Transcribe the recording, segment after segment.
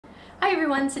Hi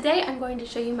everyone, today I'm going to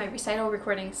show you my recital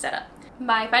recording setup.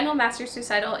 My final master's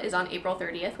recital is on April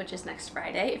 30th, which is next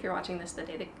Friday, if you're watching this the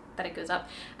day that it goes up,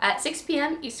 at 6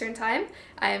 p.m. Eastern Time.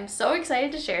 I am so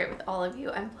excited to share it with all of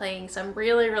you. I'm playing some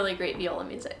really great viola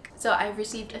music. So I've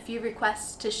received a few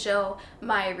requests to show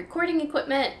my recording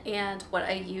equipment and what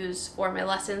I use for my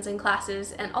lessons and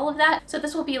classes and all of that. So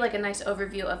this will be like a nice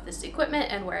overview of this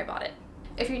equipment and where I bought it.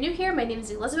 If you're new here, my name is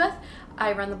Elizabeth.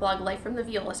 I run the blog Life from the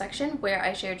Viola section, where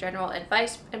I share general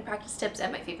advice and practice tips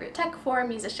and my favorite tech for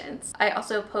musicians. I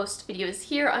also post videos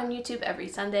here on YouTube every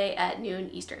Sunday at noon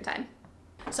Eastern Time.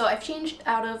 So I've changed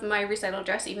out of my recital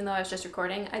dress, even though I was just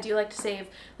recording. I do like to save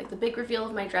like the big reveal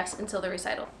of my dress until the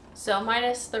recital. So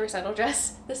minus the recital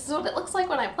dress, this is what it looks like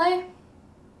when I play.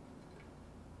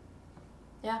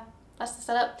 Yeah, that's the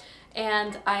setup.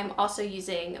 And I'm also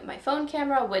using my phone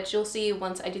camera, which you'll see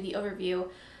once I do the overview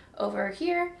over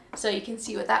here. So you can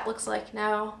see what that looks like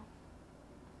now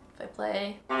if I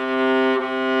play.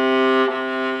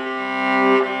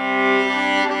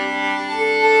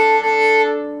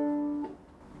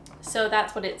 So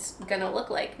that's what it's gonna look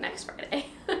like next Friday.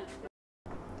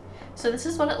 So this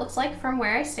is what it looks like from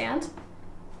where I stand.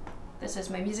 This is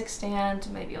my music stand.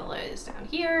 My viola is down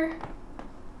here.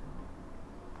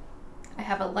 I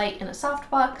have a light in a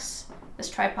softbox. This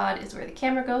tripod is where the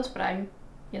camera goes, but I'm,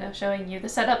 showing you the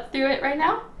setup through it right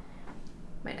now.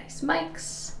 My nice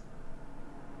mics.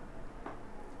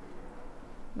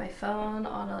 My phone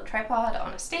on a tripod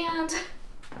on a stand.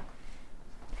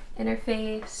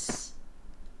 Interface.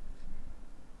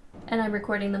 And I'm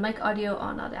recording the mic audio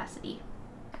on Audacity.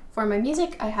 For my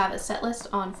music, I have a set list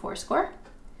on Forscore.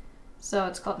 So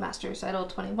it's called Master Recital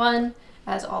 21,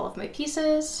 has all of my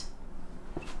pieces.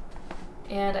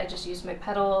 And I just use my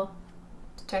pedal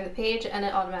to turn the page and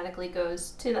it automatically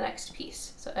goes to the next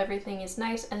piece. So everything is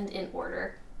nice and in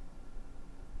order.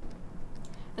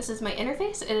 This is my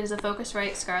interface. It is a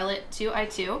Focusrite Scarlett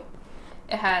 2i2.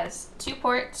 It has 2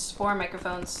 ports for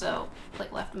microphones, so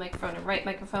like left microphone and right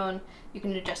microphone. You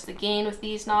can adjust the gain with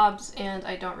these knobs, and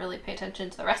I don't really pay attention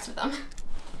to the rest of them.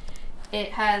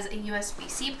 It has a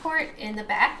USB-C port in the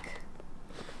back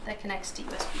that connects to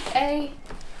USB-A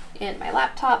and my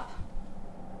laptop.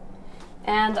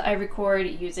 And I record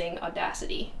using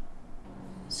Audacity.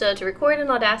 So to record in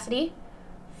Audacity,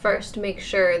 first make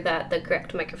sure that the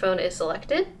correct microphone is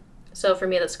selected. So for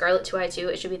me, that's Scarlett 2i2.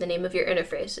 It should be the name of your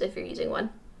interface if you're using one.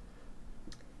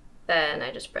 Then I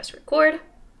just press record.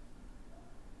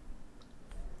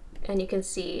 And you can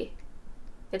see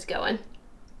it's going.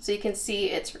 So you can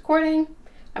see it's recording.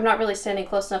 I'm not really standing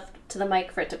close enough to the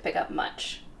mic for it to pick up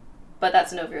much, but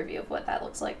that's an overview of what that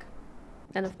looks like.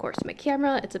 And of course my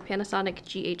camera, it's a Panasonic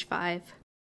GH5.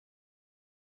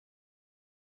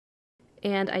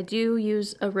 And I do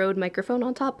use a Rode microphone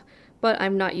on top, but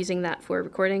I'm not using that for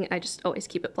recording. I just always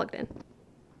keep it plugged in.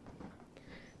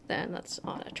 Then that's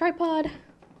on a tripod.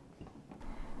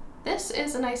 This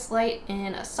is a nice light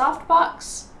in a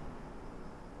softbox.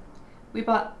 We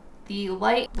bought the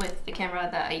light with the camera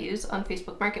that I use on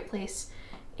Facebook Marketplace,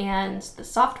 and the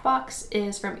softbox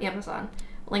is from Amazon.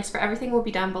 Links for everything will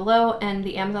be down below, and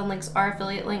the Amazon links are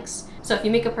affiliate links. So if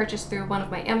you make a purchase through one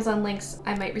of my Amazon links,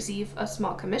 I might receive a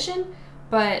small commission,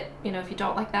 but if you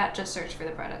don't like that, just search for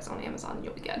the products on Amazon and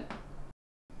you'll be good.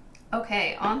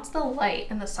 Okay, on to the light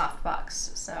in the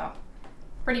softbox. So,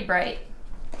 pretty bright.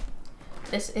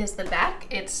 This is the back.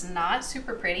 It's not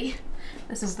super pretty.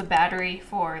 This is the battery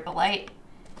for the light.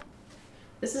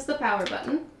 This is the power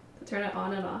button to turn it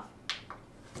on and off.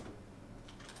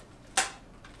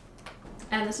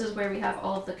 And this is where we have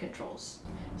all of the controls.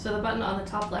 So the button on the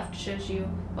top left shows you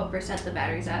what percent the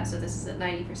battery's at. So this is at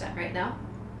 90% right now.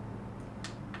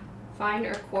 Fine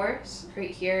or coarse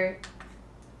right here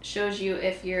shows you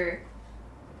if you're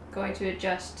going to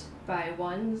adjust by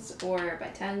 1s or by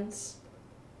 10s.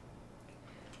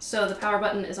 So the power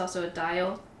button is also a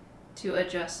dial to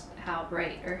adjust how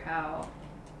bright or how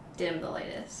dim the light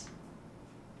is.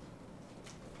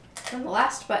 And the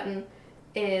last button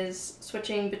is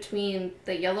switching between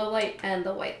the yellow light and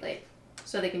the white light,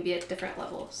 so they can be at different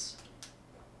levels.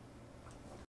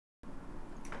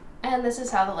 And this is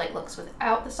how the light looks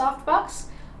without the softbox.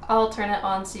 I'll turn it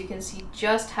on so you can see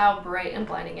just how bright and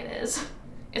blinding it is.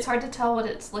 It's hard to tell what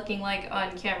it's looking like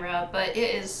on camera, but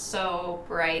it is so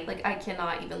bright. Like, I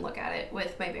cannot even look at it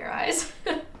with my bare eyes.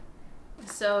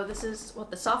 So this is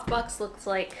what the softbox looks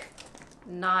like,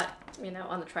 not,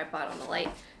 on the tripod on the light.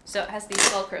 So it has these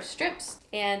Velcro strips,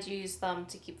 and you use them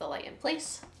to keep the light in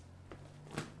place.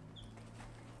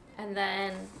 And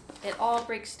then it all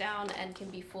breaks down and can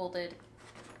be folded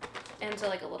into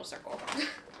like a little circle.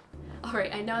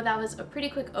 Alright, I know that was a pretty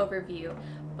quick overview,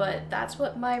 But that's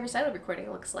what my recital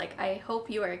recording looks like. I hope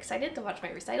you are excited to watch my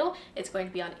recital. It's going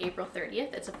to be on April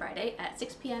 30th. It's a Friday at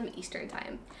 6 p.m. Eastern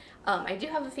Time. I do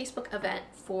have a Facebook event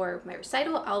for my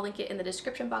recital. I'll link it in the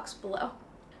description box below.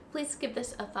 Please give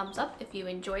this a thumbs up if you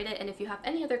enjoyed it, and if you have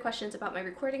any other questions about my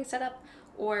recording setup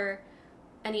or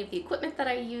any of the equipment that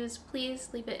I use, please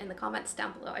leave it in the comments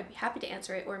down below. I'd be happy to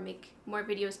answer it or make more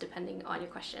videos depending on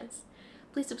your questions.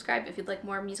 Please subscribe if you'd like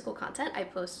more musical content. I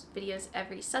post videos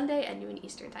every Sunday at noon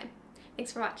Eastern Time.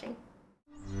 Thanks for watching.